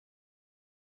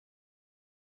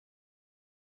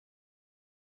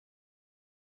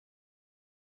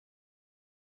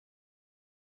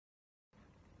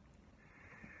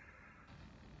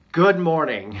Good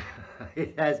morning.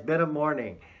 It has been a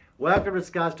morning. Welcome to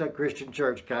Scottsdale Christian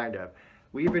Church, kind of.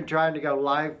 We've been trying to go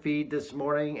live feed this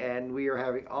morning and we are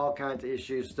having all kinds of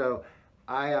issues. So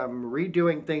I am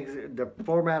redoing things, the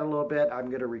format a little bit. I'm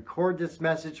going to record this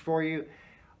message for you,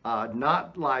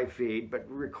 not live feed, but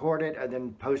record it and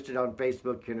then post it on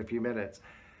Facebook in a few minutes.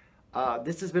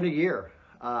 This has been a year.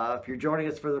 If you're joining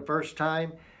us for the first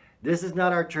time, this is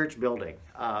not our church building.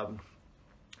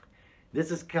 This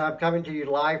is coming to you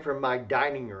live from my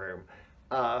dining room.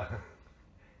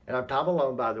 And I'm Tom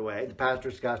Malone, by the way, the pastor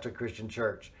of Scottsdale Christian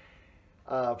Church.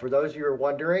 For those of you who are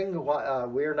wondering,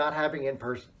 we are not having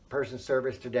in-person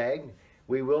service today.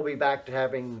 We will be back to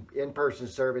having in-person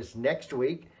service next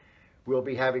week. We'll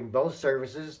be having both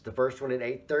services, the first one at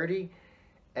 8:30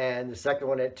 and the second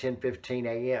one at 10:15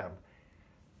 a.m.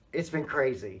 It's been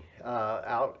crazy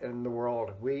out in the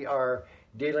world. We are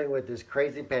dealing with this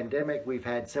crazy pandemic. We've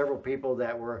had several people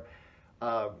that were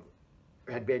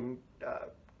had been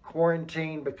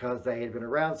quarantined because they had been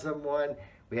around someone.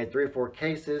 We had 3 or 4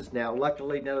 cases. Now,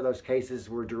 luckily, none of those cases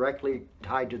were directly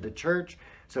tied to the church,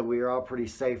 so we are all pretty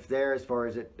safe there as far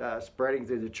as it spreading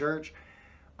through the church.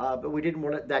 But we didn't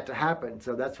want that to happen,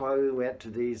 so that's why we went to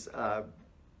these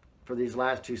for these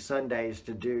last 2 Sundays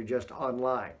to do just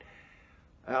online.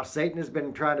 Satan has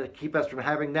been trying to keep us from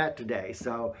having that today,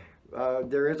 so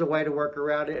there is a way to work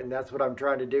around it, and that's what I'm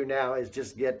trying to do now, is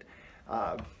just get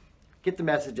the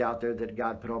message out there that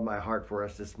God put on my heart for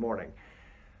us this morning.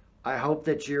 I hope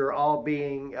that you're all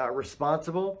being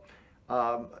responsible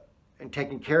and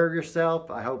taking care of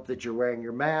yourself. I hope that you're wearing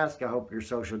your mask. I hope you're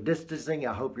social distancing.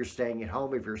 I hope you're staying at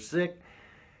home if you're sick.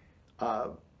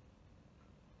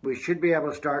 We should be able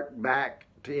to start back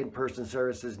to in-person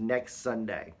services next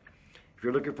Sunday. If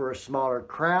you're looking for a smaller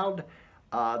crowd,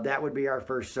 that would be our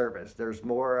first service. There's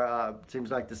more,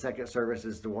 seems like the second service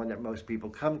is the one that most people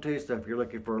come to. So if you're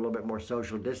looking for a little bit more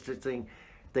social distancing,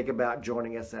 think about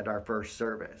joining us at our first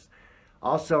service.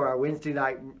 Also, our Wednesday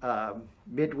night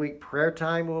midweek prayer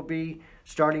time will be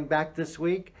starting back this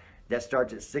week. That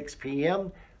starts at 6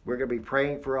 p.m. We're going to be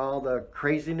praying for all the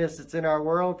craziness that's in our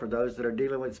world, for those that are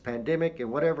dealing with this pandemic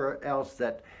and whatever else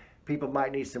that people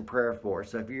might need some prayer for.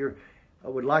 So if you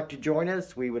would like to join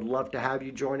us, we would love to have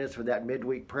you join us for that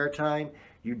midweek prayer time.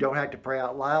 You don't have to pray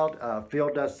out loud.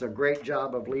 Phil does a great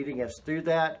job of leading us through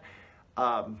that.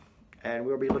 And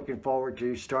we'll be looking forward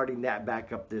to starting that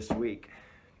back up this week.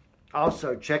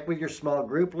 Also, check with your small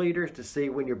group leaders to see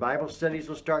when your Bible studies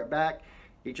will start back.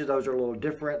 Each of those are a little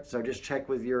different, so just check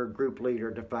with your group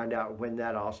leader to find out when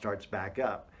that all starts back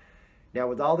up. Now,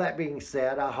 with all that being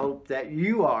said, I hope that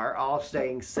you are all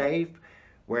staying safe,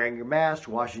 wearing your mask,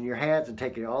 washing your hands, and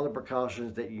taking all the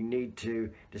precautions that you need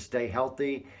to stay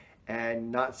healthy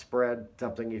and not spread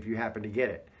something if you happen to get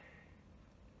it.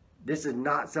 This is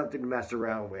not something to mess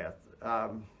around with. I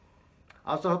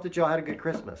also hope that y'all had a good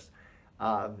Christmas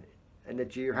and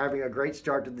that you're having a great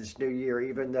start to this new year,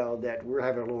 even though that we're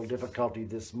having a little difficulty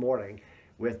this morning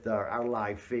with our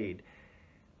live feed.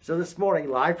 So this morning,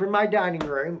 live from my dining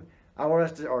room, I want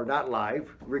us to, or not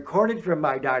live, recorded from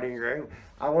my dining room,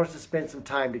 I want us to spend some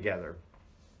time together.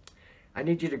 I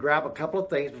need you to grab a couple of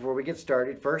things before we get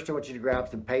started. First, I want you to grab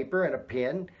some paper and a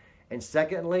pen. And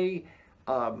secondly,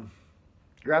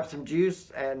 grab some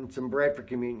juice and some bread for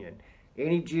communion.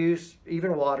 Any juice,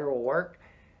 even water will work.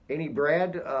 Any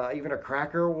bread, even a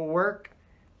cracker will work.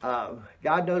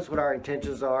 God knows what our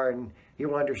intentions are, and He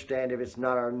will understand if it's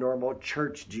not our normal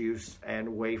church juice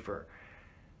and wafer.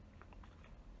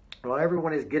 While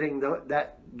everyone is getting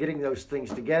those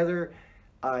things together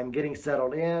and getting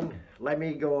settled in, let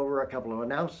me go over a couple of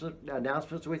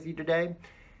announcements with you today.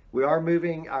 We are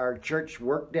moving our church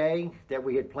work day that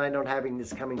we had planned on having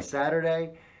this coming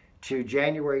Saturday to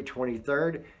January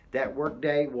 23rd. That work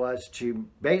day was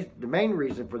the main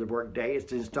reason for the work day is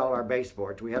to install our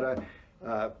baseboards. We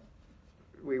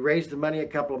raised the money a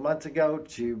couple of months ago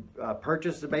to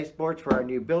purchase the baseboards for our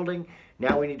new building.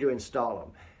 Now we need to install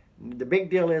them. The big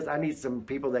deal is I need some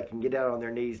people that can get down on their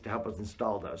knees to help us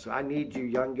install those. So I need you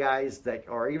young guys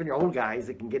or even your old guys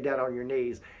that can get down on your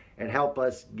knees and help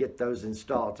us get those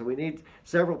installed. So we need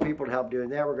several people to help doing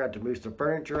that. We're going to move some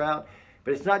furniture out.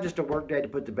 But it's not just a work day to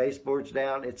put the baseboards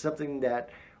down. It's something that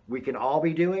we can all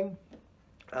be doing.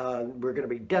 We're going to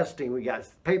be dusting. We got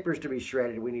papers to be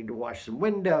shredded. We need to wash some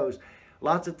windows.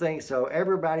 Lots of things. So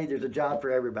everybody, there's a job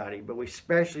for everybody. But we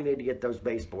especially need to get those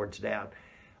baseboards down.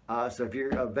 So if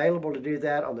you're available to do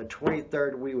that on the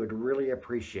 23rd, we would really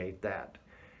appreciate that.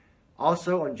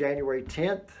 Also on January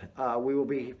 10th, we will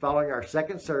be following our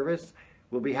second service.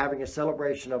 We'll be having a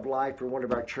celebration of life for one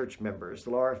of our church members,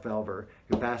 Laura Felver,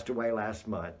 who passed away last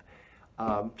month.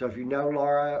 So if you know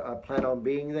Laura, plan on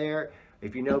being there.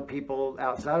 If you know people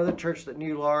outside of the church that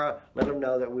knew Laura, let them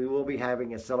know that we will be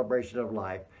having a celebration of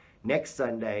life next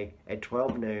Sunday at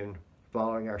 12 noon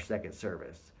following our second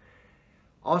service.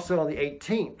 Also on the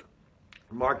 18th,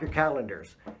 mark your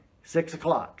calendars, 6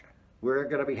 o'clock. We're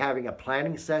going to be having a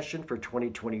planning session for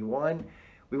 2021.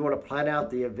 We want to plan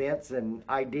out the events and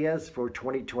ideas for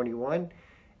 2021.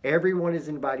 Everyone is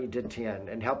invited to attend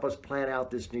and help us plan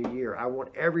out this new year. I want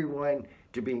everyone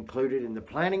to be included in the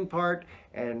planning part,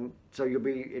 and so you'll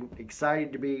be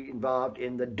excited to be involved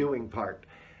in the doing part.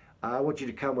 I want you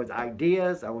to come with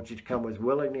ideas. I want you to come with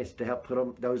willingness to help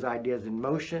put those ideas in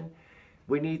motion.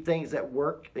 We need things that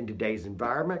work in today's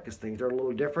environment because things are a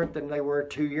little different than they were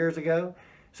 2 years ago.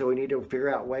 So we need to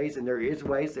figure out ways, and there is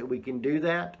ways that we can do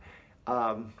that.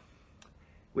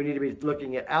 We need to be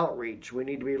looking at outreach. We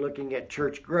need to be looking at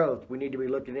church growth. We need to be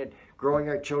looking at growing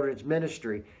our children's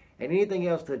ministry and anything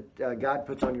else that God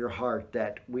puts on your heart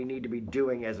that we need to be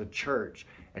doing as a church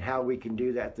and how we can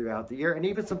do that throughout the year, and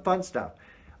even some fun stuff.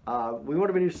 We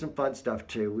want to do some fun stuff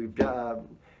too. We've got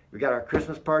our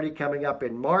Christmas party coming up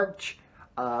in March.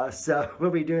 So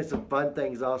we'll be doing some fun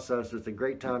things also. So it's a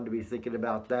great time to be thinking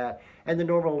about that and the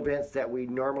normal events that we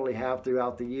normally have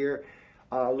throughout the year.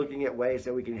 Looking at ways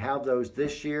that we can have those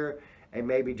this year and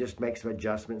maybe just make some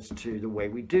adjustments to the way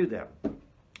we do them.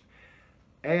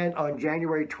 And on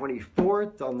January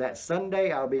 24th, on that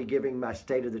Sunday, I'll be giving my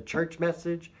State of the Church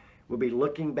message. We'll be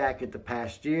looking back at the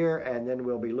past year, and then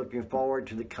we'll be looking forward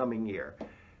to the coming year.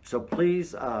 So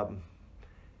please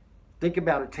think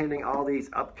about attending all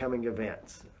these upcoming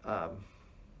events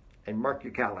and mark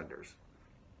your calendars.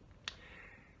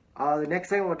 The next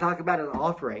thing I want to talk about is an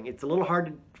offering. It's a little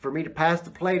hard for me to pass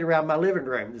the plate around my living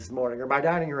room this morning, or my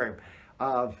dining room.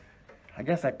 I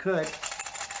guess I could.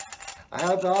 I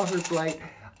have the offering plate,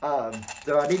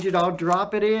 so I need you to all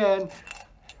drop it in.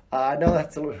 I know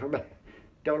that's a little,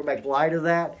 don't make light of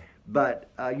that, but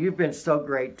you've been so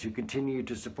great to continue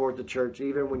to support the church,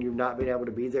 even when you've not been able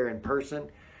to be there in person.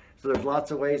 So there's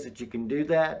lots of ways that you can do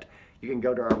that. You can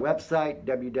go to our website,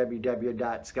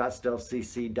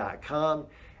 www.scottsdalecc.com,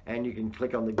 and you can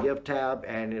click on the Give tab,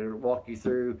 and it'll walk you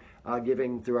through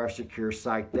giving through our secure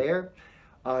site there.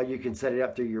 You can set it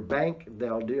up through your bank.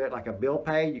 They'll do it like a bill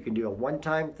pay. You can do a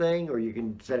one-time thing, or you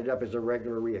can set it up as a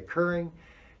regular reoccurring.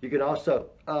 You can also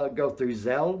go through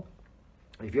Zelle.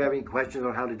 If you have any questions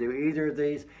on how to do either of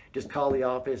these, just call the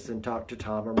office and talk to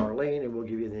Tom or Marlene, and we'll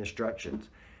give you the instructions.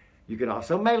 You can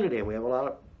also mail it in. We have a lot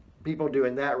of people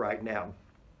doing that right now.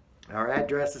 Our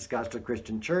address is Scottsdale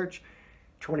Christian Church,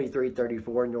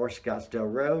 2334 North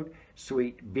Scottsdale Road,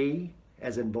 Suite B,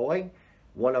 as in boy,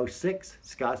 106,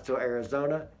 Scottsdale,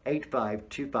 Arizona,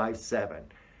 85257.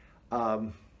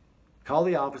 Call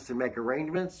the office and make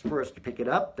arrangements for us to pick it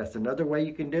up. That's another way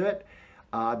you can do it.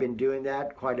 I've been doing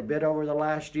that quite a bit over the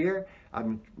last year.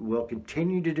 Will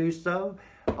continue to do so,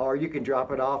 or you can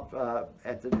drop it off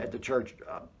at the church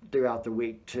throughout the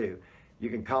week too. You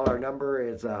can call our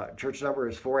number. Church number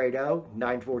is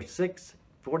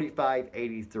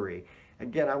 480-946-4583.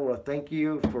 Again, I want to thank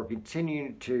you for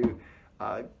continuing to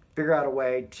figure out a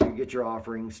way to get your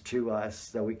offerings to us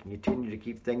so we can continue to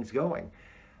keep things going.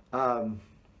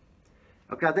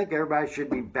 Okay, I think everybody should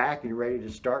be back and ready to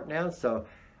start now. So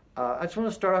I just want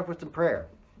to start off with some prayer.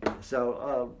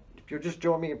 So if you'll just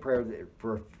join me in prayer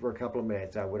for a couple of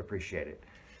minutes, I would appreciate it.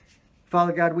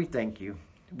 Father God, we thank you.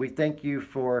 We thank you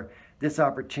for this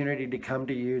opportunity to come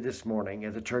to you this morning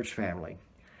as a church family.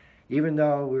 Even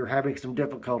though we were having some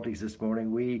difficulties this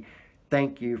morning, we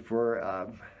thank you for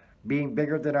being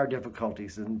bigger than our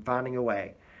difficulties and finding a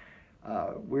way.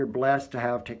 We're blessed to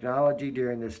have technology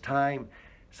during this time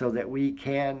so that we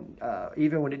can,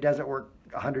 even when it doesn't work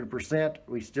 100%,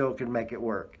 we still can make it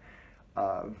work.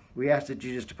 We ask that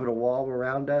you just to put a wall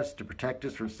around us to protect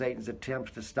us from Satan's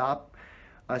attempts to stop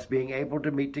us being able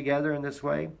to meet together in this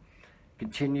way.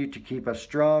 Continue to keep us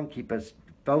strong, keep us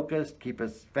focused, keep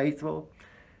us faithful.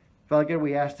 Father God,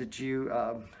 we ask that you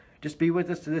just be with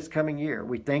us to this coming year.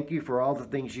 We thank you for all the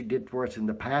things you did for us in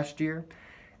the past year,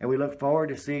 and we look forward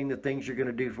to seeing the things you're going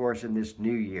to do for us in this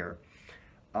new year.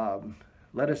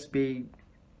 Let us be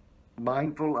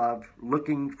mindful of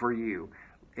looking for you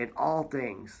in all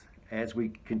things as we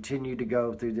continue to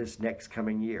go through this next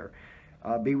coming year.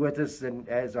 Be with us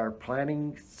as our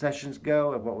planning sessions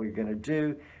go of what we're going to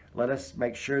do. Let us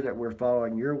make sure that we're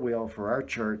following your will for our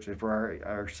church and for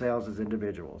ourselves as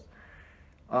individuals.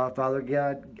 Father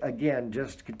God, again,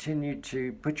 just continue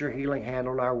to put your healing hand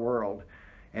on our world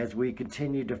as we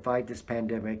continue to fight this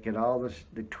pandemic and all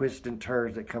the twists and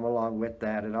turns that come along with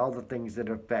that and all the things that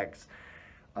it affects.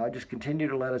 Just continue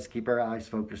to let us keep our eyes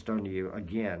focused on you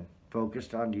again.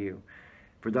 focused on you.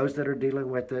 For those that are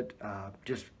dealing with it,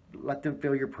 just let them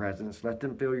feel your presence. Let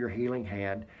them feel your healing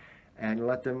hand. And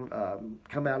let them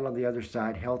come out on the other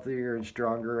side healthier and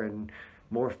stronger and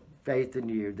more faith in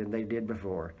you than they did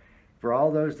before. For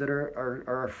all those that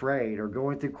are afraid or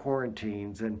going through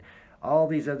quarantines and all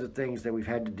these other things that we've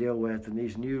had to deal with and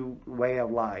these new way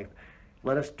of life,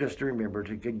 let us just remember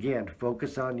to, again,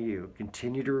 focus on you.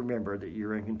 Continue to remember that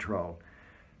you're in control.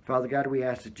 Father God, we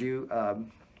ask that you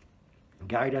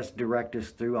guide us, direct us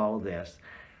through all of this.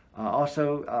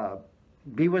 Also,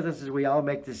 be with us as we all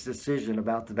make this decision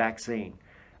about the vaccine.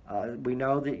 We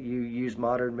know that you use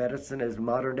modern medicine as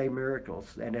modern day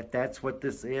miracles. And if that's what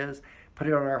this is, put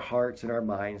it on our hearts and our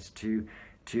minds to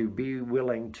be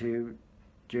willing to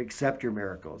accept your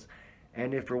miracles.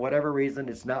 And if for whatever reason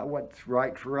it's not what's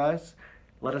right for us,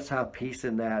 let us have peace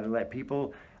in that and let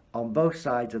people on both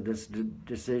sides of this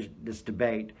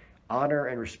debate honor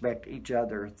and respect each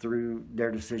other through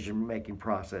their decision-making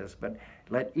process. But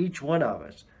let each one of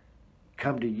us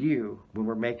come to you when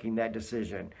we're making that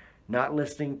decision, not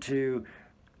listening to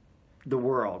the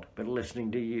world, but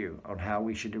listening to you on how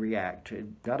we should react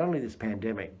to not only this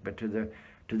pandemic, but to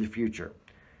the future.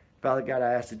 Father God,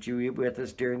 I ask that you be with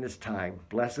us during this time.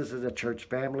 Bless us as a church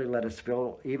family. Let us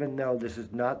feel, even though this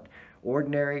is not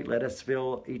ordinary, let us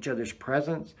feel each other's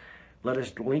presence. Let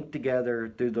us link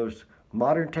together through those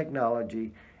modern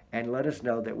technology, and let us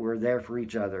know that we're there for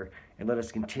each other. And let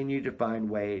us continue to find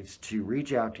ways to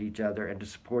reach out to each other and to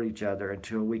support each other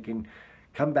until we can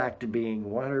come back to being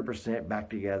 100% back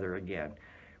together again.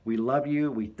 We love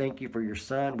you. We thank you for your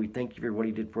son. We thank you for what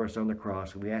he did for us on the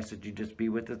cross. And we ask that you just be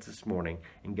with us this morning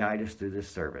and guide us through this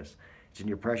service. It's in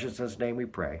your precious son's name we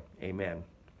pray. Amen.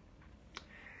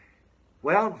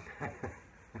 Well,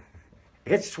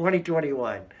 it's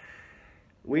 2021.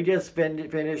 We just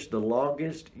finished the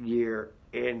longest year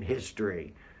in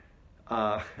history.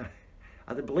 I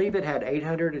believe it had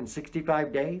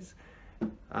 865 days.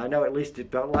 I know at least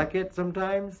it felt like it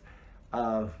sometimes.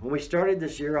 When we started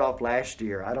this year off last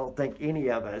year, I don't think any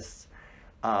of us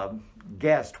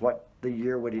guessed what the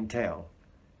year would entail.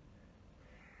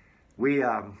 We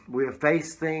have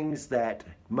faced things that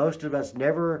most of us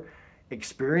never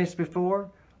experienced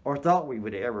before or thought we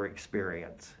would ever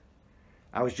experience.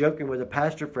 I was joking with a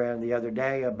pastor friend the other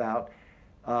day about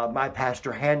my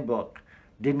pastor handbook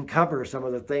didn't cover some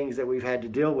of the things that we've had to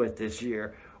deal with this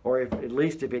year. Or if, at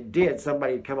least if it did,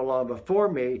 somebody had come along before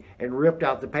me and ripped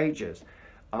out the pages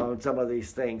on some of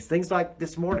these things. Things like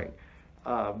this morning.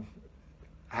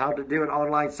 How to do an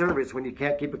online service when you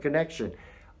can't keep a connection.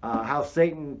 How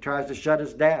Satan tries to shut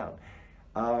us down.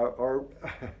 Or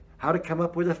how to come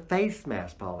up with a face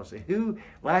mask policy. Who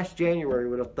last January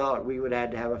would have thought we would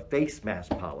have to have a face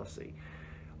mask policy?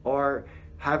 Or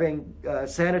having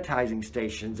sanitizing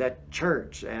stations at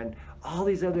church and all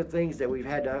these other things that we've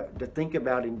had to think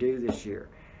about and do this year.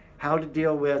 How to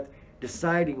deal with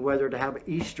deciding whether to have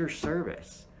Easter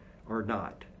service or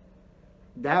not.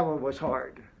 That one was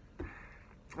hard.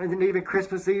 And then even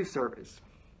Christmas Eve service.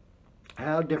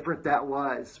 How different that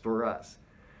was for us.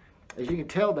 As you can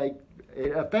tell,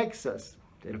 it affects us.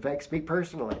 It affects me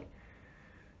personally.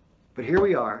 But here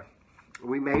we are.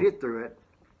 We made it through it.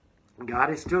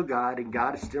 God is still God, and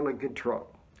God is still in control.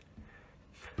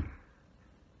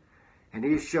 And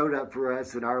He has showed up for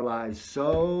us in our lives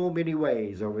so many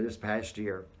ways over this past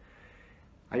year.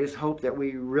 I just hope that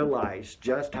we realize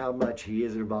just how much He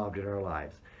is involved in our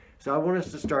lives. So I want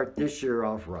us to start this year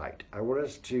off right. I want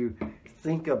us to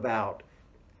think about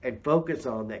and focus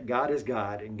on that God is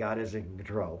God and God is in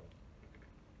control.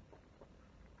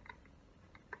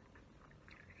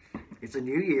 It's a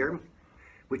new year,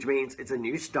 which means it's a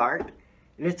new start,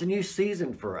 and it's a new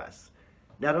season for us.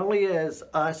 Not only as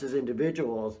us as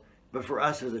individuals, but for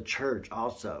us as a church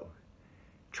also.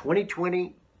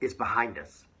 2020 is behind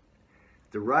us.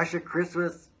 The rush of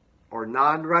Christmas or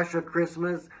non-rush of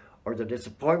Christmas or the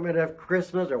disappointment of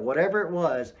Christmas or whatever it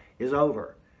was is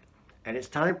over. And it's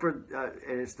time for,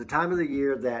 and it's the time of the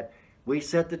year that we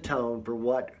set the tone for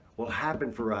what will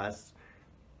happen for us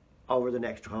over the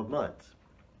next 12 months.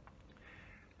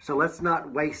 So let's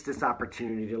not waste this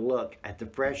opportunity to look at the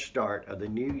fresh start of the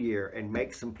new year and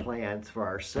make some plans for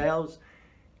ourselves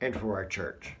and for our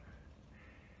church.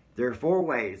 There are 4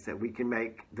 ways that we can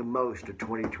make the most of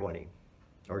 2020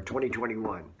 or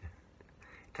 2021. It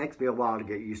takes me a while to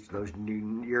get used to those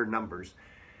new year numbers.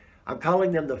 I'm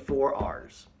calling them the 4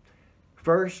 R's.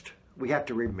 First, we have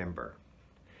to remember.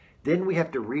 Then we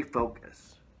have to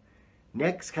refocus.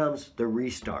 Next comes the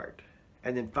restart.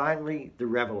 And then finally, the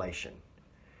revelation.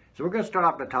 So we're going to start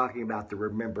off by talking about the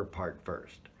remember part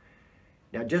first.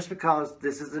 Now, just because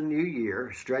this is a new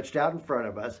year stretched out in front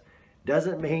of us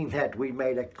doesn't mean that we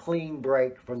made a clean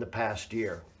break from the past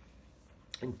year.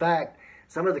 In fact,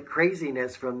 some of the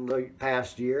craziness from the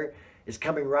past year is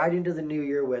coming right into the new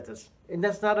year with us. And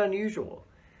that's not unusual.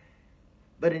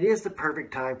 But it is the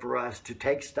perfect time for us to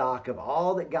take stock of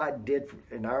all that God did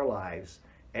in our lives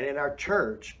and in our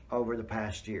church over the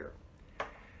past year.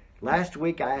 Last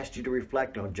week, I asked you to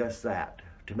reflect on just that,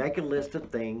 to make a list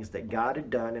of things that God had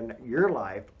done in your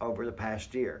life over the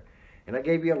past year. And I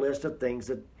gave you a list of things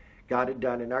that God had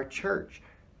done in our church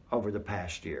over the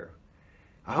past year.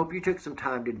 I hope you took some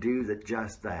time to do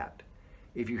just that.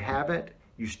 If you haven't,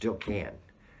 you still can.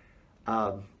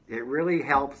 It really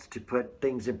helps to put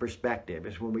things in perspective.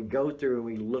 It's when we go through and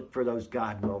we look for those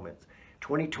God moments.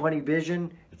 2020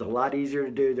 vision is a lot easier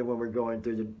to do than when we're going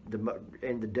through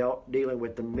dealing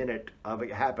with the minute of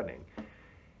it happening.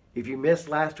 If you missed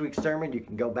last week's sermon, you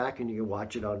can go back and you can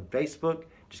watch it on Facebook.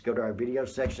 Just go to our video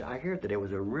section. I hear that it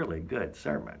was a really good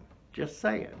sermon. Just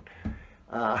saying.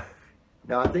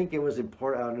 Now, I think it was an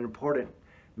important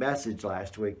message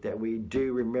last week that we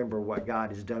do remember what God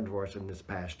has done for us in this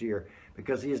past year,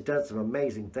 because he has done some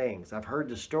amazing things. I've heard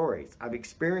the stories. I've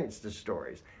experienced the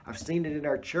stories. I've seen it in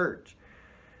our church.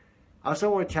 I also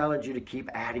want to challenge you to keep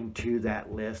adding to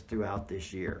that list throughout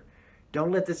this year.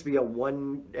 Don't let this be a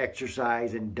one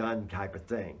exercise and done type of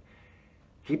thing.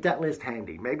 Keep that list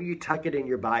handy. Maybe you tuck it in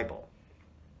your Bible,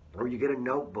 or you get a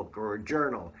notebook or a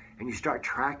journal and you start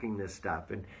tracking this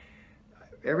stuff. And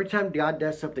every time God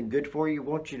does something good for you, I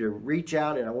want you to reach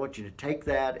out and I want you to take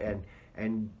that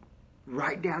and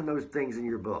write down those things in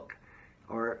your book.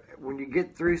 Or when you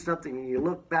get through something and you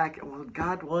look back, well,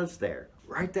 God was there.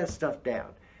 Write that stuff down.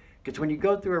 Because when you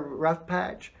go through a rough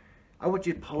patch, I want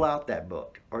you to pull out that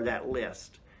book or that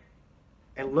list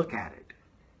and look at it.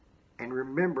 And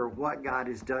remember what God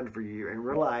has done for you and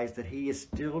realize that he is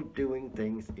still doing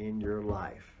things in your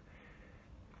life.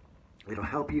 It'll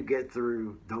help you get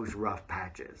through those rough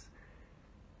patches.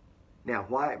 Now,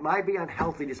 why it might be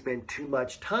unhealthy to spend too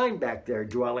much time back there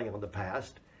dwelling on the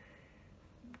past,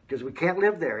 because we can't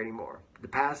live there anymore. The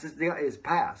past is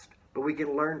past, but we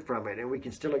can learn from it and we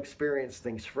can still experience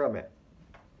things from it.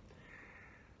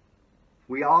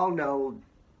 We all know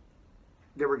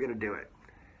that we're going to do it.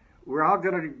 We're all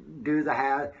going to do the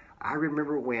I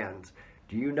remember whens.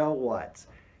 Do you know what?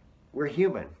 We're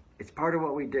human. It's part of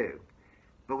what we do.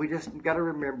 But we just got to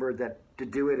remember that to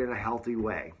do it in a healthy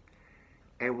way.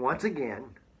 And once again,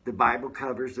 the Bible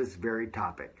covers this very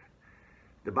topic.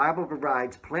 The Bible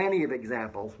provides plenty of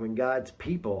examples when God's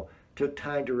people took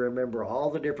time to remember all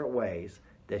the different ways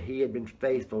that he had been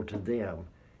faithful to them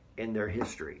in their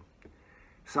history.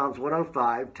 Psalms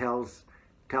 105 tells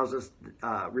us,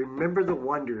 remember the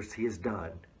wonders he has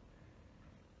done,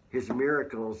 his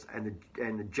miracles and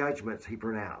the judgments he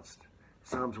pronounced.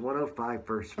 Psalms 105,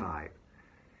 verse 5.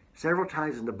 Several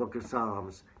times in the book of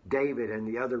Psalms, David and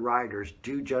the other writers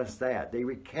do just that. They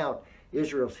recount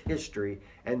Israel's history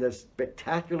and the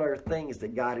spectacular things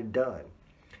that God had done.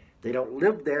 They don't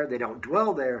live there, they don't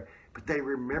dwell there, but they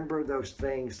remember those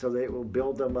things so that it will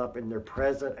build them up in their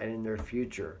present and in their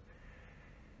future.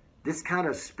 This kind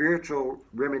of spiritual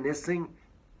reminiscing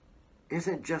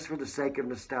isn't just for the sake of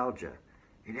nostalgia.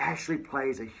 It actually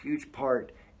plays a huge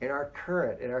part in our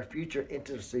current and our future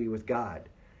intimacy with God.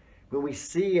 When we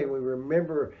see and we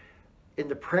remember in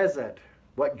the present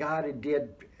what God did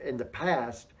in the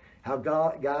past, how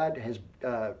God has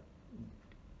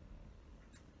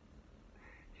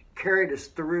carried us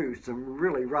through some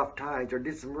really rough times or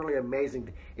did some really amazing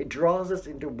things. It draws us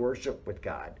into worship with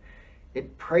God.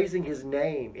 It praising his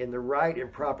name in the right and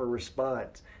proper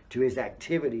response to his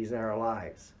activities in our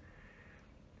lives.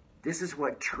 This is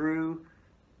what true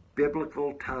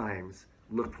biblical times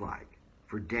look like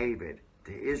for David,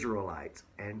 the Israelites,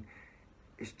 and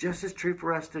it's just as true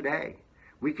for us today.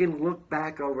 We can look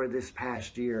back over this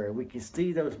past year and we can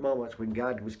see those moments when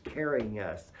God was carrying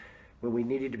us, when we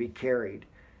needed to be carried.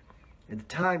 At the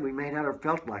time, we may not have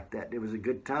felt like that. It was a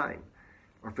good time,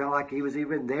 or felt like he was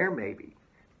even there maybe.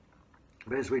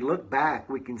 But as we look back,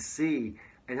 we can see,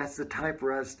 and that's the time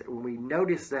for us that when we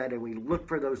notice that and we look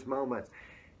for those moments,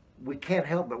 we can't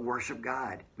help but worship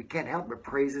God. We can't help but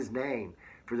praise his name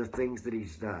for the things that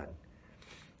he's done.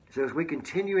 So as we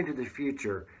continue into the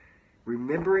future,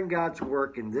 remembering God's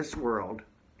work in this world,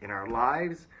 in our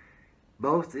lives,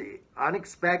 both the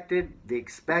unexpected, the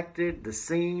expected, the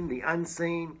seen, the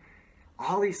unseen,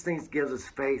 all these things gives us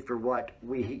faith for what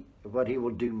he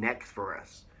will do next for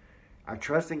us. Our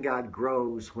trust in God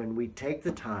grows when we take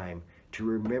the time to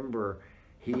remember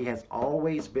he has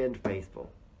always been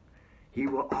faithful. He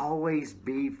will always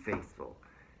be faithful.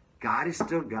 God is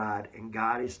still God, and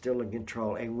God is still in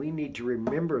control. And we need to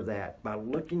remember that by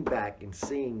looking back and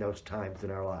seeing those times in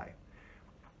our life.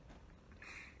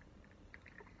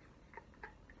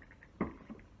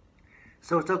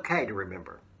 So it's okay to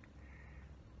remember.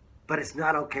 But it's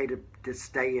not okay to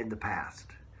stay in the past.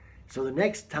 So the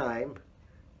next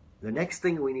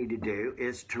thing we need to do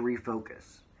is to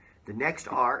refocus. The next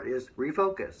R is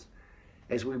refocus.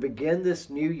 As we begin this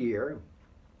new year,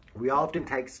 we often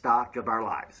take stock of our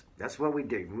lives. That's what we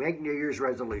do. We make New Year's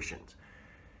resolutions.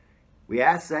 We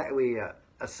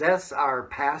assess our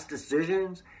past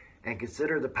decisions and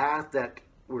consider the path that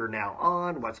we're now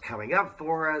on, what's coming up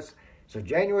for us. So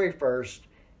January 1st,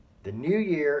 the new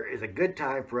year is a good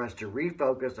time for us to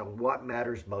refocus on what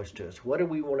matters most to us. What do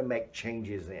we want to make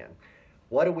changes in?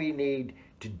 What do we need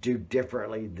to do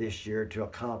differently this year to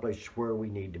accomplish where we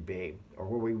need to be, or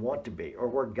where we want to be, or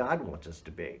where God wants us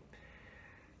to be?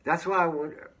 That's why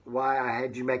I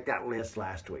had you make that list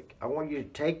last week. I want you to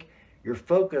take your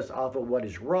focus off of what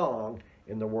is wrong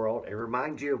in the world and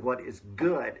remind you of what is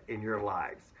good in your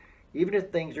lives, even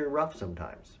if things are rough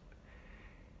sometimes.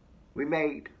 We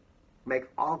make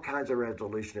all kinds of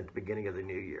resolutions at the beginning of the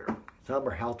new year. Some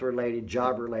are health related,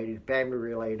 job related, family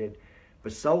related,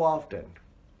 but so often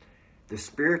the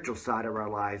spiritual side of our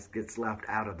lives gets left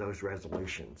out of those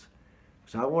resolutions.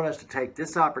 So I want us to take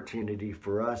this opportunity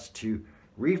for us to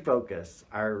refocus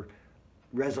our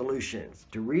resolutions,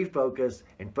 to refocus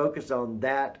and focus on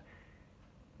that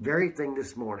very thing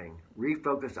this morning.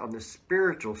 Refocus on the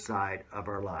spiritual side of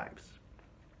our lives.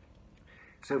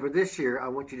 So for this year, I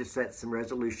want you to set some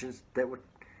resolutions that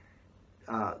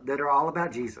are all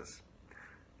about Jesus.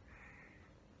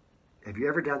 Have you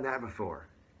ever done that before?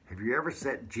 Have you ever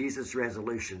set Jesus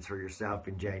resolutions for yourself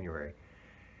in January?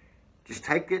 Just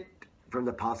take it from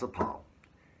the Apostle Paul.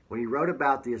 When he wrote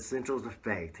about the essentials of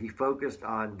faith, he focused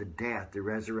on the death, the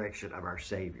resurrection of our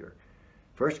Savior.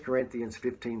 1 Corinthians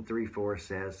 15:3-4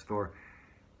 says, "For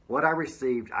what I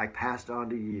received I passed on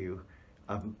to you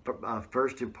of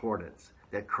first importance,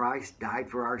 that Christ died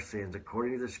for our sins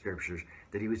according to the Scriptures,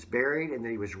 that he was buried, and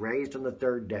that he was raised on the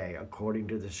third day according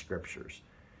to the Scriptures."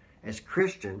 As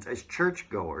Christians, as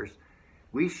churchgoers,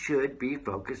 we should be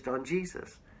focused on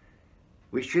Jesus.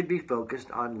 We should be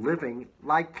focused on living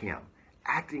like him,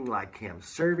 acting like him,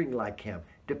 serving like him,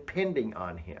 depending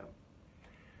on him.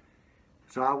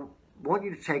 So I want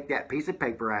you to take that piece of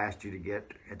paper I asked you to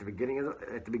get at the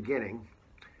beginning,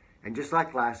 and just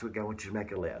like last week, I want you to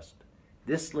make a list.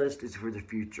 This list is for the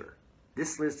future.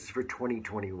 This list is for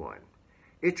 2021.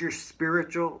 It's your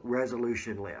spiritual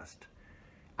resolution list.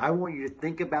 I want you to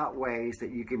think about ways that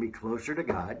you can be closer to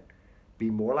God, be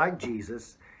more like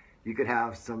Jesus. You could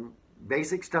have some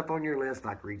basic stuff on your list,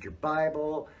 like read your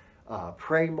Bible,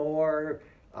 pray more,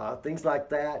 things like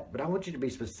that. But I want you to be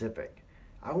specific.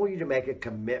 I want you to make a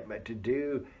commitment to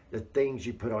do the things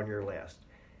you put on your list.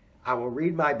 I will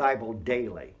read my Bible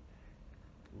daily.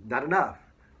 Not enough.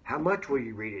 How much will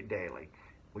you read it daily?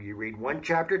 Will you read one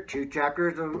chapter, 2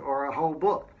 chapters, or a whole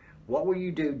book? What will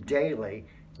you do daily?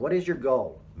 What is your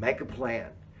goal? Make a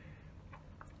plan.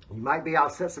 You might be, I'll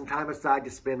set some time aside to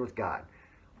spend with God.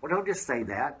 Well, don't just say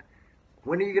that.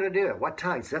 When are you going to do it? What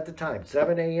time? Set the time,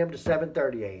 7 a.m. to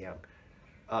 7:30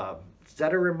 a.m.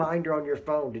 Set a reminder on your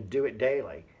phone to do it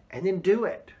daily, and then do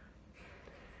it.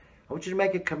 I want you to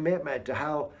make a commitment to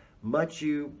how much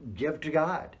you give to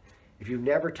God. If you've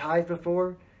never tithed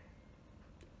before,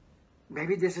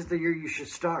 maybe this is the year you should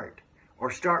start, or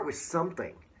start with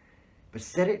something. But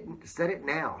set it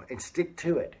now and stick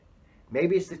to it.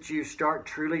 Maybe it's that you start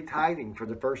truly tithing for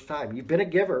the first time. You've been a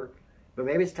giver, but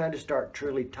maybe it's time to start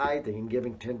truly tithing and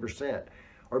giving 10%.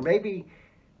 Or maybe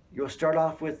you'll start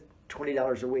off with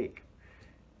 $20 a week.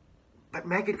 But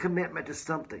make a commitment to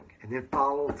something and then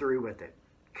follow through with it.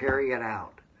 Carry it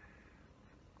out.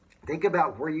 Think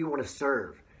about where you want to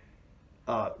serve.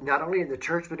 Not only in the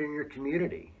church, but in your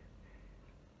community,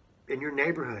 in your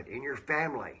neighborhood, in your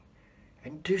family.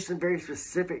 And do some very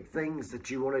specific things that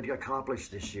you want to accomplish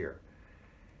this year.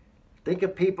 Think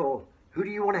of people, who do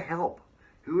you want to help?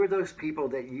 Who are those people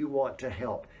that you want to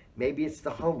help? Maybe it's the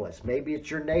homeless. Maybe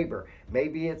it's your neighbor.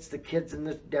 Maybe it's the kids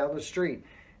down the street.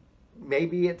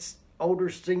 Maybe it's older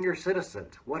senior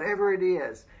citizens. Whatever it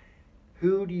is,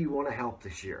 who do you want to help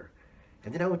this year?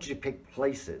 And then I want you to pick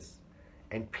places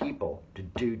and people to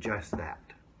do just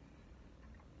that.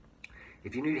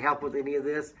 If you need help with any of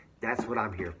this, that's what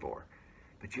I'm here for.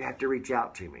 But you have to reach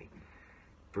out to me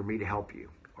for me to help you.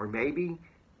 Or maybe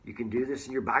you can do this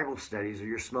in your Bible studies or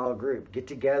your small group. Get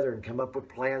together and come up with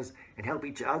plans and help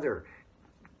each other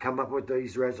come up with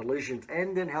these resolutions,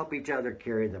 and then help each other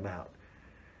carry them out.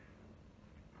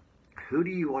 Who do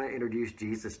you want to introduce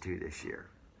Jesus to this year?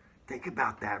 Think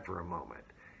about that for a moment.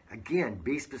 Again,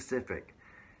 be specific.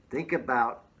 Think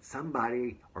about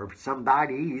somebody or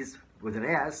somebodies with an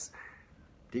S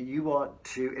that you want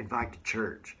to invite to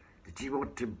church, that you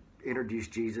want to introduce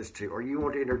Jesus to, or you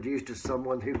want to introduce to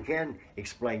someone who can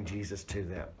explain Jesus to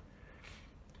them.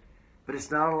 But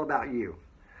it's not all about you.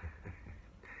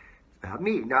 It's about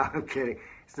me. No, I'm kidding.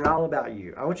 It's not all about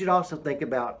you. I want you to also think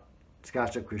about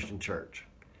Scottsdale Christian Church.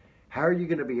 How are you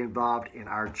going to be involved in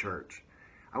our church?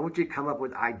 I want you to come up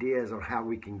with ideas on how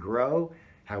we can grow,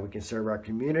 how we can serve our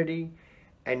community,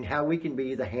 and how we can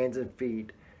be the hands and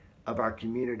feet of our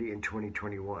community in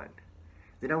 2021.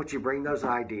 Then I want you to bring those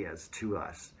ideas to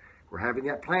us. We're having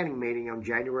that planning meeting on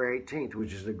January 18th,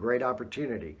 which is a great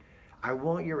opportunity. I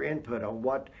want your input on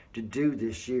what to do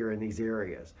this year in these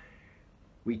areas.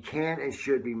 We can and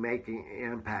should be making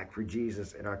an impact for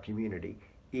Jesus in our community,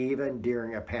 even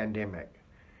during a pandemic.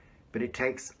 But it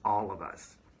takes all of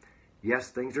us. Yes,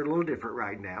 things are a little different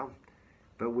right now,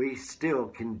 but we still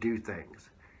can do things.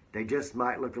 They just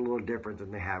might look a little different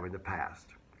than they have in the past.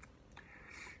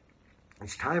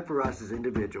 It's time for us as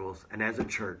individuals and as a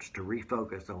church to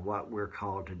refocus on what we're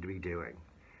called to be doing,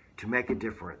 to make a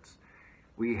difference.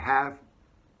 We have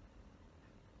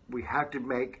to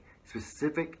make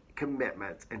specific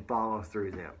commitments and follow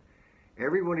through them.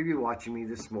 Every one of you watching me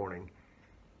this morning,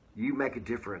 you make a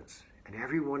difference. And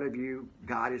every one of you,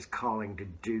 God is calling to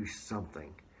do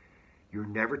something. You're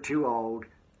never too old,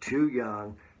 too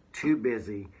young, too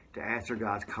busy to answer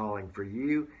God's calling for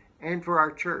you and for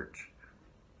our church.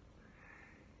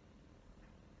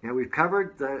 Now, we've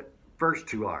covered the first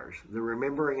 2 R's, the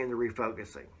remembering and the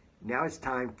refocusing. Now it's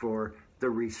time for the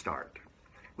restart,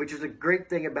 which is a great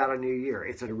thing about a new year.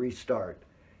 It's a restart.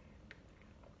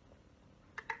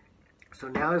 So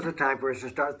now is the time for us to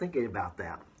start thinking about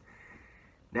that.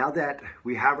 Now that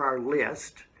we have our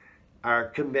list, our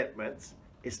commitments,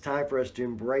 it's time for us to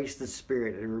embrace the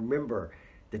Spirit and remember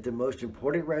that the most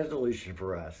important resolution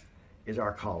for us is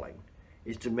our calling,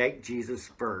 is to make Jesus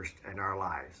first in our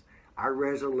lives. Our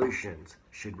resolutions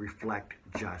should reflect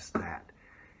just that.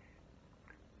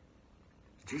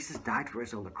 Jesus died for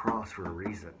us on the cross for a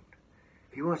reason.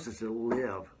 He wants us to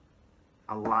live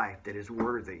a life that is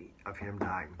worthy of Him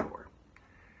dying for.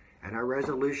 And our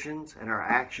resolutions and our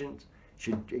actions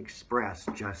should express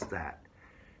just that.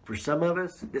 For some of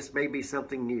us, this may be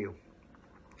something new.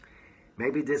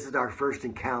 Maybe this is our first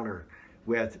encounter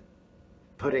with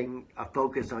putting a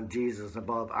focus on Jesus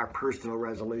above our personal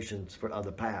resolutions of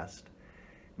the past.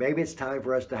 Maybe it's time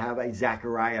for us to have a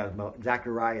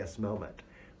Zacharias moment,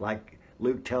 like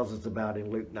Luke tells us about in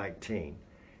Luke 19.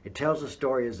 It tells the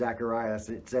story of Zacharias.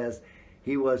 It says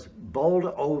he was bowled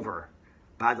over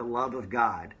by the love of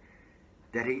God,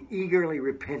 that he eagerly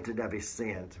repented of his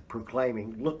sins,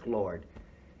 proclaiming, "Look, Lord,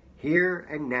 here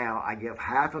and now I give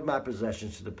half of my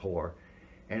possessions to the poor,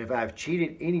 and if I have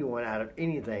cheated anyone out of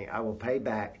anything, I will pay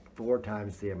back 4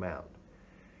 times the amount."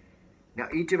 Now,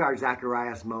 each of our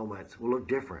Zacharias moments will look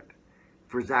different.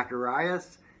 For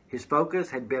Zacharias, his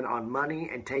focus had been on money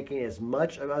and taking as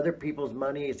much of other people's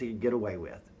money as he could get away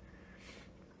with.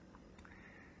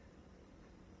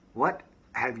 What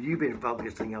have you been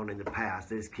focusing on in the past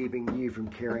that is keeping you from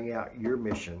carrying out your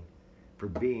mission for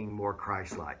being more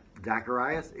Christ-like?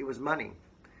 Zacharias, it was money.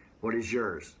 What is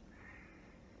yours?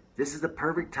 This is the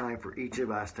perfect time for each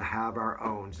of us to have our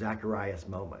own Zacharias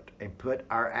moment and put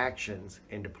our actions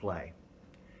into play.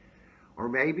 Or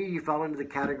maybe you fall into the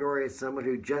category of someone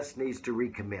who just needs to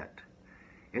recommit.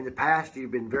 In the past,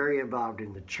 you've been very involved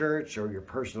in the church or your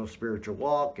personal spiritual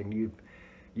walk, and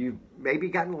you've maybe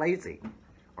gotten lazy,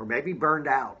 or maybe burned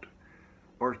out,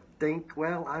 or think,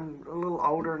 well, I'm a little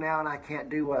older now and I can't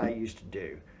do what I used to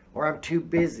do, or I'm too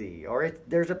busy, or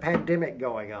there's a pandemic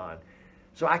going on,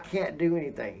 so I can't do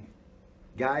anything.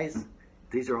 Guys,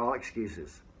 these are all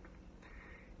excuses.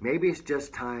 Maybe it's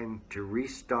just time to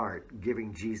restart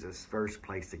giving Jesus first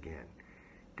place again,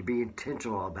 to be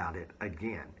intentional about it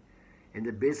again. In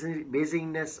the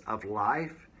busyness of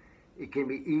life, it can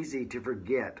be easy to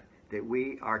forget that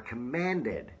we are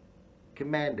commanded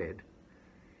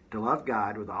to love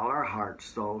God with all our heart,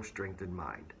 soul, strength, and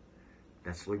mind.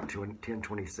 That's Luke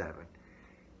 10:27.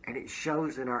 And it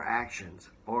shows in our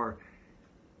actions. Or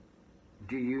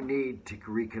do you need to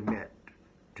recommit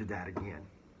to that again?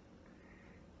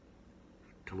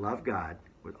 To love God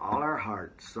with all our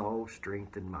heart, soul,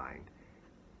 strength, and mind.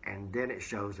 And then it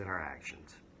shows in our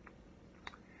actions.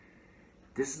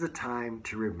 This is the time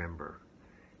to remember.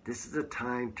 This is the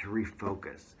time to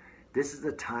refocus. This is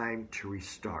the time to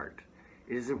restart.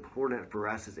 It is important for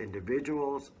us as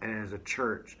individuals and as a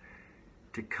church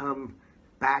to come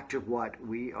back to what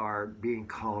we are being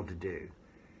called to do.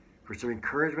 For some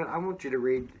encouragement, I want you to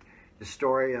read the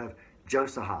story of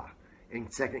Josiah in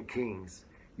 2 Kings.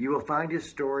 You will find his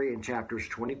story in chapters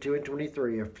 22 and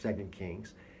 23 of 2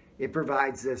 Kings. It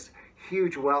provides this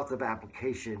huge wealth of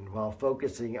application while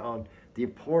focusing on the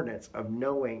importance of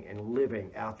knowing and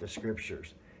living out the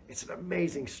scriptures. It's an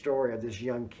amazing story of this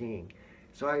young king.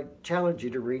 So I challenge you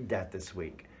to read that this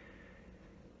week.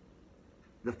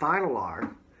 The final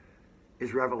R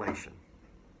is Revelation.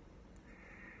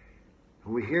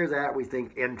 When we hear that, we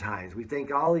think end times. We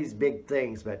think all these big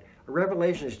things, but a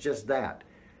revelation is just that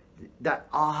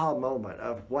aha moment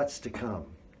of what's to come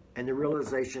and the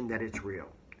realization that it's real.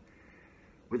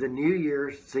 With a new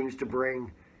year seems to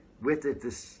bring with it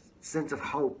this sense of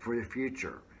hope for the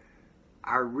future.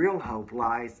 Our real hope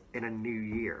lies in a new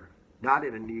year, not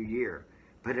in a new year,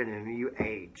 but in a new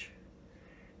age.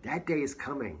 That day is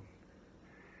coming.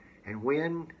 And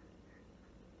when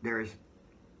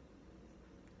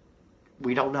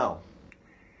we don't know.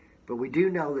 But we do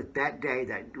know that that day,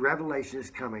 that revelation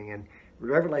is coming. And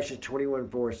Revelation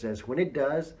 21:4 says, when it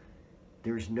does,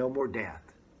 there is no more death,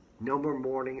 no more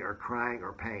mourning or crying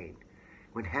or pain.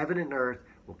 When heaven and earth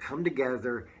will come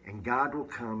together and God will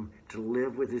come to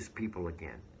live with his people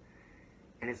again.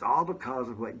 And it's all because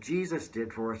of what Jesus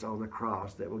did for us on the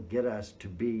cross that will get us to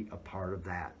be a part of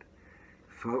that.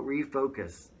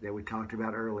 Refocus that we talked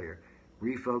about earlier.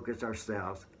 Refocus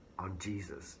ourselves on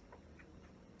Jesus.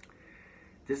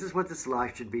 This is what this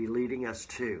life should be leading us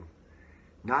to.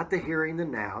 Not the here and the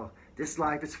now. This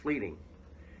life is fleeting.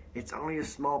 It's only a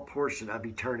small portion of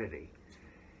eternity.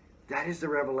 That is the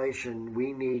revelation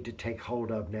we need to take hold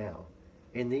of now,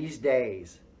 in these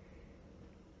days,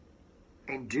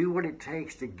 and do what it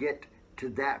takes to get to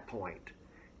that point,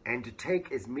 and to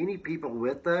take as many people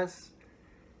with us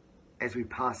as we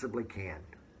possibly can.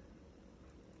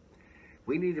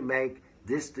 We need to make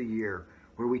this the year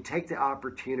where we take the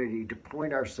opportunity to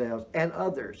point ourselves and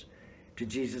others to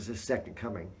Jesus' second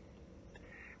coming.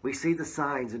 We see the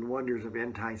signs and wonders of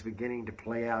end times beginning to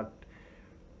play out,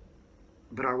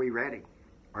 but are we ready?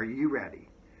 Are you ready?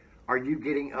 Are you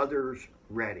getting others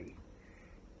ready?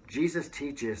 Jesus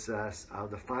teaches us of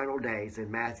the final days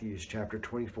in Matthew chapter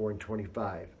 24 and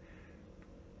 25.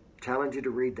 Challenge you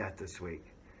to read that this week.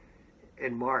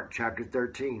 In Mark chapter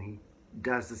 13, he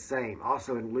does the same.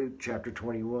 Also in Luke chapter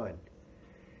 21.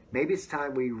 Maybe it's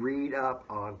time we read up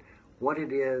on what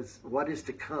is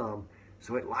to come,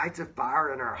 so it lights a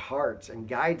fire in our hearts and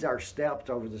guides our steps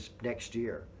over this next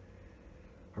year.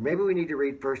 Or maybe we need to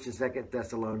read 1 and 2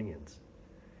 Thessalonians,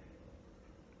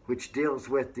 which deals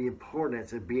with the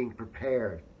importance of being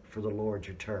prepared for the Lord's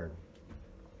return.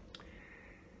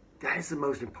 That is the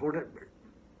most important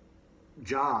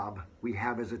job we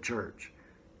have as a church,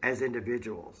 as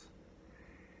individuals.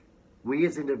 We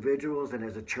as individuals and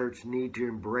as a church need to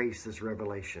embrace this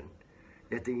revelation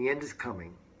that the end is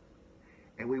coming.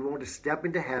 And we want to step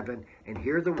into heaven and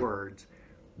hear the words,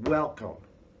 "Welcome,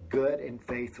 good and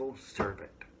faithful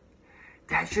servant."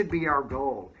 That should be our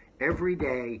goal every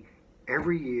day,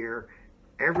 every year,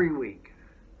 every week.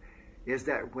 Is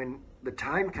that when the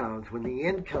time comes, when the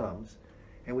end comes,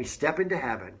 and we step into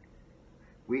heaven,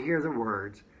 we hear the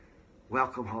words,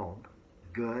 "Welcome home,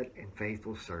 good and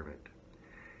faithful servant."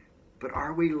 But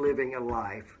are we living a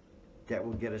life that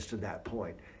will get us to that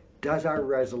point? Does our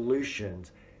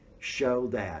resolutions show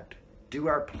that? Do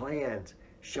our plans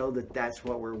show that that's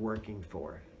what we're working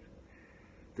for?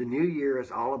 The new year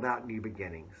is all about new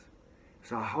beginnings.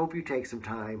 So I hope you take some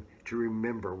time to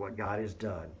remember what God has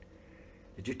done.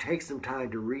 That you take some time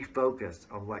to refocus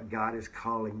on what God is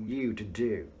calling you to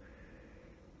do.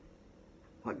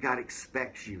 What God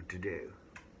expects you to do.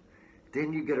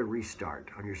 Then you get a restart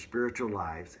on your spiritual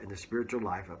lives and the spiritual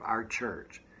life of our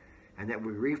church. And that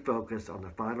we refocus on the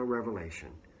final revelation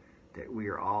that we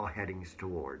are all heading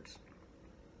towards.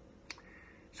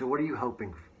 So what are you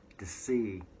hoping to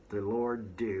see the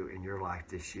Lord do in your life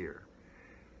this year?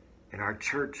 In our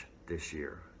church this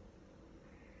year?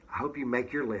 I hope you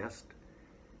make your list,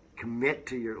 commit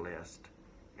to your list,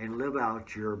 and live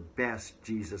out your best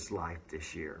Jesus life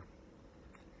this year.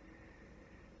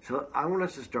 So I want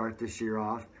us to start this year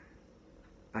off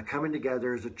by coming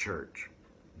together as a church,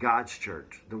 God's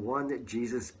church, the one that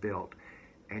Jesus built,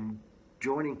 and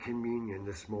joining communion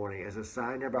this morning as a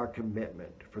sign of our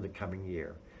commitment for the coming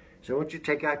year. So I want you to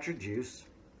take out your juice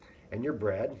and your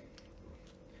bread.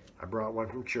 I brought one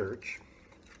from church.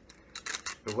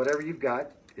 But whatever you've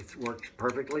got, it works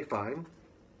perfectly fine.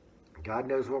 God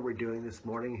knows what we're doing this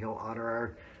morning. He'll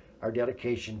honor our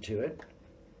dedication to it.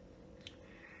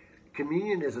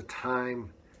 Communion is a time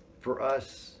for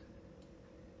us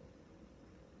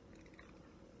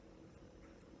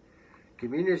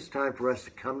Communion is time for us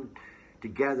to come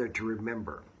together to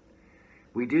remember.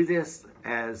 We do this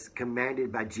as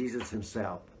commanded by Jesus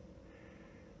himself.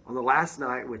 On the last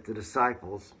night with the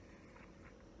disciples,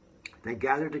 they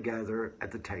gathered together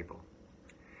at the table.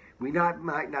 We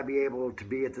might not be able to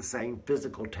be at the same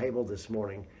physical table this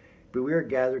morning, but we are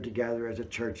gathered together as a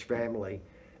church family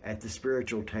at the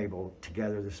spiritual table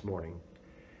together this morning.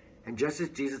 And just as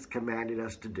Jesus commanded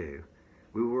us to do,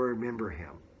 we will remember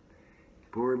him.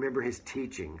 We'll remember his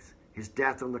teachings, his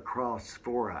death on the cross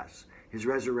for us, his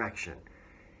resurrection,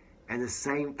 and the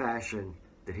same fashion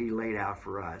that he laid out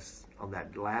for us on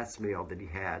that last meal that he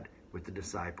had with the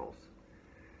disciples.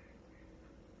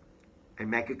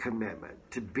 And make a commitment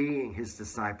to being his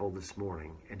disciple this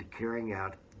morning and to carrying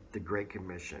out the Great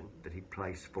Commission that he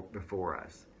placed before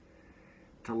us.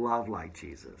 To love like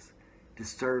Jesus, to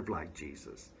serve like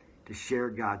Jesus, to share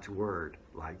God's word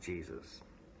like Jesus.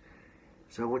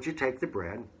 So I want you to take the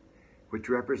bread, which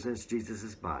represents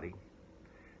Jesus' body,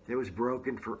 that was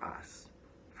broken for us,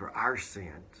 for our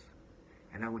sins.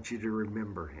 And I want you to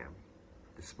remember him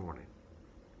this morning.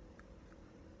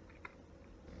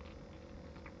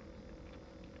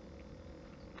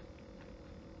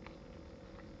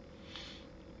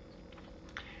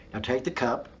 Now take the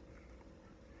cup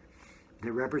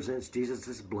that represents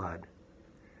Jesus' blood,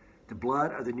 the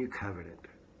blood of the new covenant,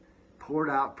 poured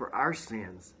out for our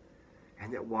sins,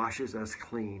 and that washes us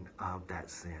clean of that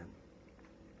sin.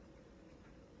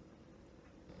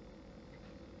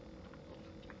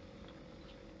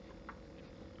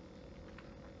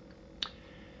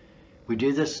 We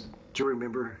do this to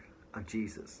remember of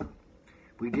Jesus.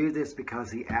 We do this because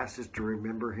he asked us to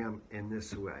remember him in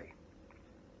this way.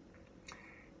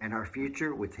 And our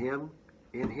future with him,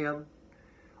 in him,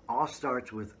 all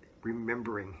starts with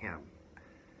remembering him.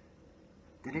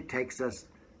 Then it takes us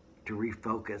to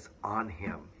refocus on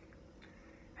him.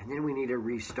 And then we need a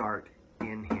restart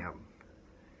in him.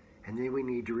 And then we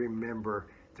need to remember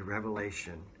the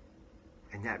revelation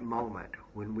and that moment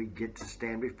when we get to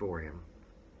stand before him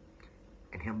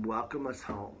and him welcome us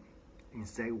home and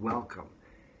say, welcome,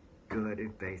 good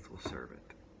and faithful servant.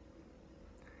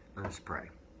 Let us pray.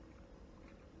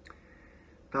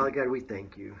 Father God, we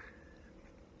thank you.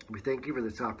 We thank you for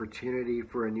this opportunity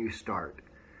for a new start,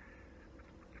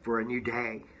 for a new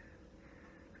day.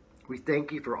 We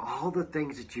thank you for all the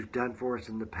things that you've done for us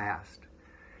in the past.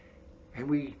 And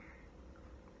we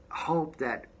hope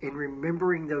that in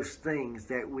remembering those things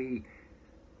that we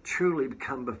truly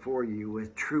come before you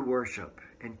with true worship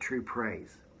and true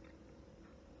praise.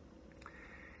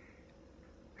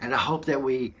 And I hope that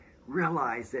we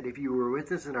realize that if you were with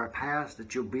us in our past,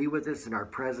 that you'll be with us in our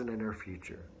present and our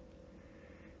future.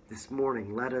 This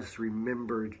morning, let us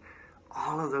remember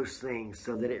all of those things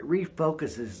so that it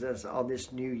refocuses us on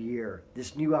this new year,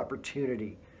 this new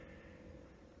opportunity,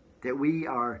 that we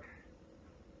are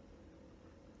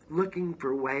looking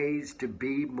for ways to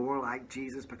be more like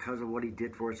Jesus because of what he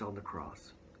did for us on the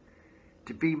cross,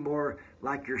 to be more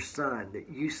like your son that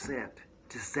you sent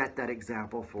to set that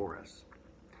example for us.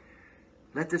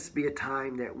 Let this be a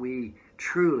time that we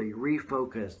truly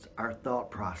refocus our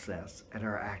thought process and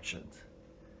our actions.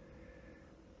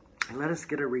 And let us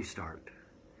get a restart.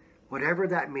 Whatever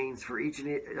that means for each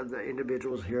of the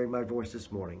individuals hearing my voice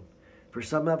this morning. For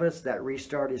some of us, that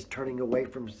restart is turning away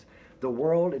from the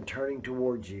world and turning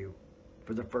towards you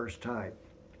for the first time.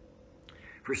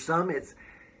 For some, it's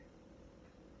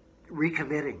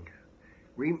recommitting,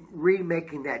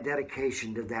 remaking that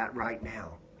dedication to that right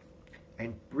now.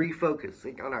 And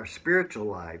refocusing on our spiritual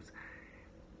lives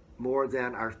more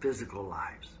than our physical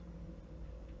lives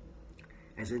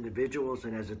as individuals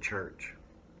and as a church.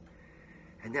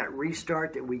 And that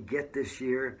restart that we get this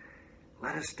year,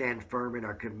 let us stand firm in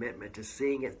our commitment to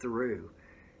seeing it through,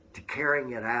 to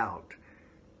carrying it out,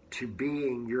 to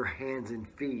being your hands and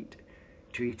feet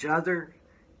to each other,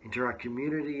 into our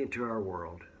community, into our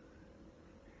world.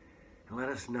 And let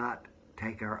us not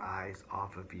take our eyes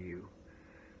off of you.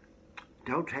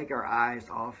 Don't take our eyes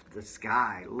off the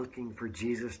sky looking for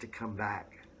Jesus to come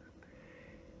back.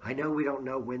 I know we don't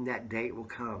know when that date will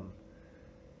come.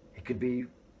 It could be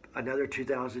another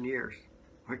 2,000 years,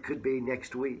 or it could be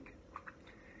next week.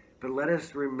 But let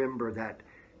us remember that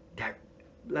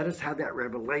let us have that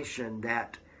revelation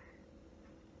that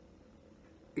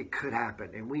it could happen,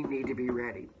 and we need to be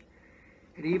ready.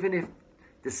 And even if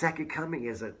the second coming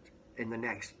isn't in the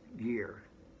next year,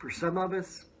 for some of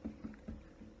us,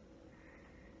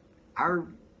 our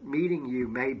meeting you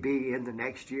may be in the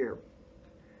next year.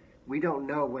 We don't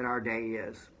know when our day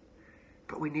is,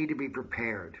 but we need to be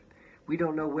prepared. We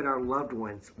don't know when our loved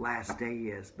one's last day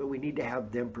is, but we need to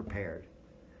have them prepared.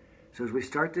 So as we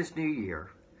start this new year,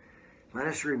 Let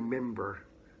us remember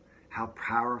how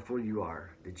powerful you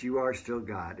are, that you are still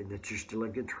God and that you're still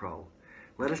in control.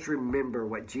 Let us remember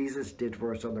what Jesus did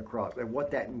for us on the cross and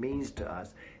what that means to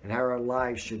us and how our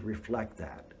lives should reflect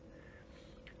that.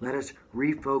 Let us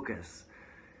refocus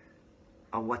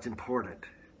on what's important.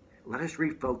 Let us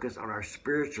refocus on our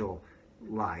spiritual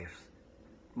lives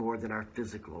more than our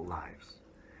physical lives.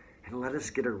 And let us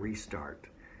get a restart.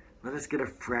 Let us get a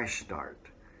fresh start.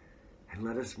 And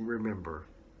let us remember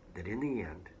that in the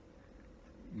end,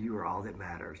 you are all that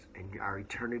matters, and our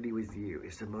eternity with you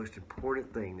is the most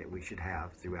important thing that we should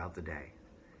have throughout the day.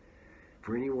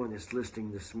 For anyone that's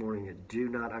listening this morning that do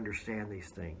not understand these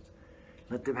things,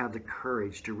 let them have the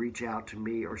courage to reach out to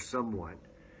me or someone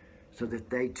so that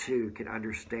they too can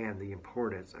understand the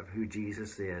importance of who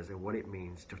Jesus is and what it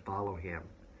means to follow him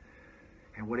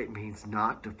and what it means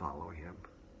not to follow him.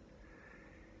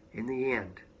 In the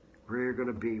end, we're going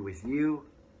to be with you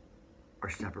or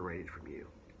separated from you.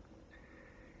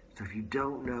 So if you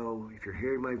don't know, if you're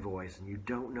hearing my voice and you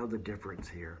don't know the difference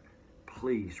here,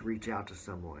 please reach out to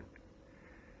someone.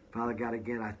 Father God,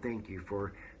 again, I thank you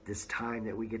for this time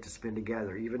that we get to spend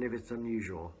together, even if it's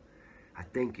unusual. I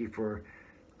thank you for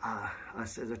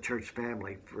us as a church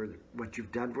family, for what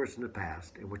you've done for us in the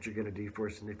past and what you're going to do for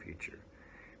us in the future.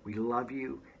 We love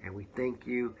you and we thank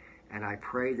you, and I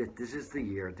pray that this is the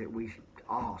year that we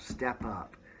all step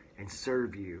up and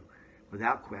serve you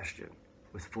without question,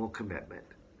 with full commitment.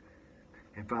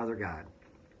 And Father God,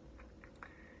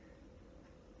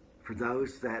 for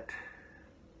those that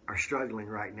are struggling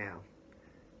right now,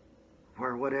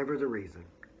 for whatever the reason,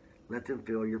 let them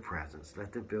feel your presence.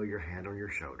 Let them feel your hand on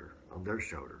their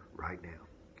shoulder right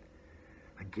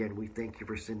now. Again, we thank you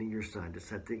for sending your Son to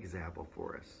set the example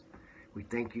for us. We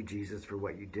thank you, Jesus, for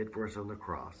what you did for us on the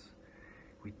cross.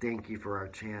 We thank you for our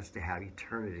chance to have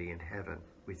eternity in heaven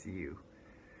with you.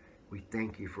 We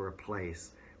thank you for a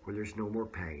place where there's no more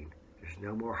pain, there's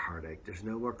no more heartache, there's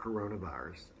no more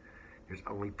coronavirus. There's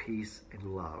only peace and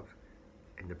love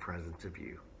in the presence of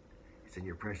you. It's in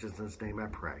your precious Son's name I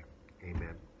pray.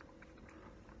 Amen.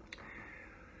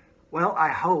 Well, I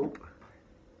hope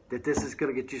that this is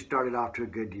going to get you started off to a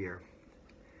good year.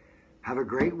 Have a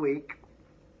great week.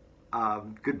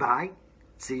 Goodbye.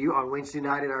 See you on Wednesday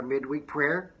night at our midweek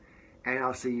prayer. And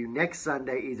I'll see you next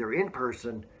Sunday, either in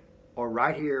person or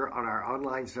right here on our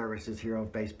online services here on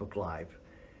Facebook Live.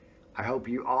 I hope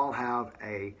you all have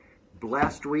a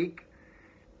blessed week.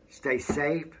 Stay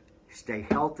safe, stay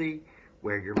healthy,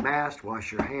 wear your mask,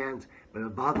 wash your hands, but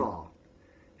above all,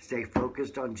 stay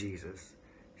focused on Jesus.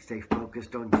 Stay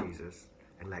focused on Jesus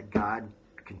and let God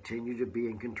continue to be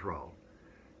in control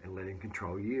and let him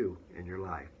control you in your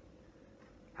life.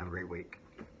 Have a great week.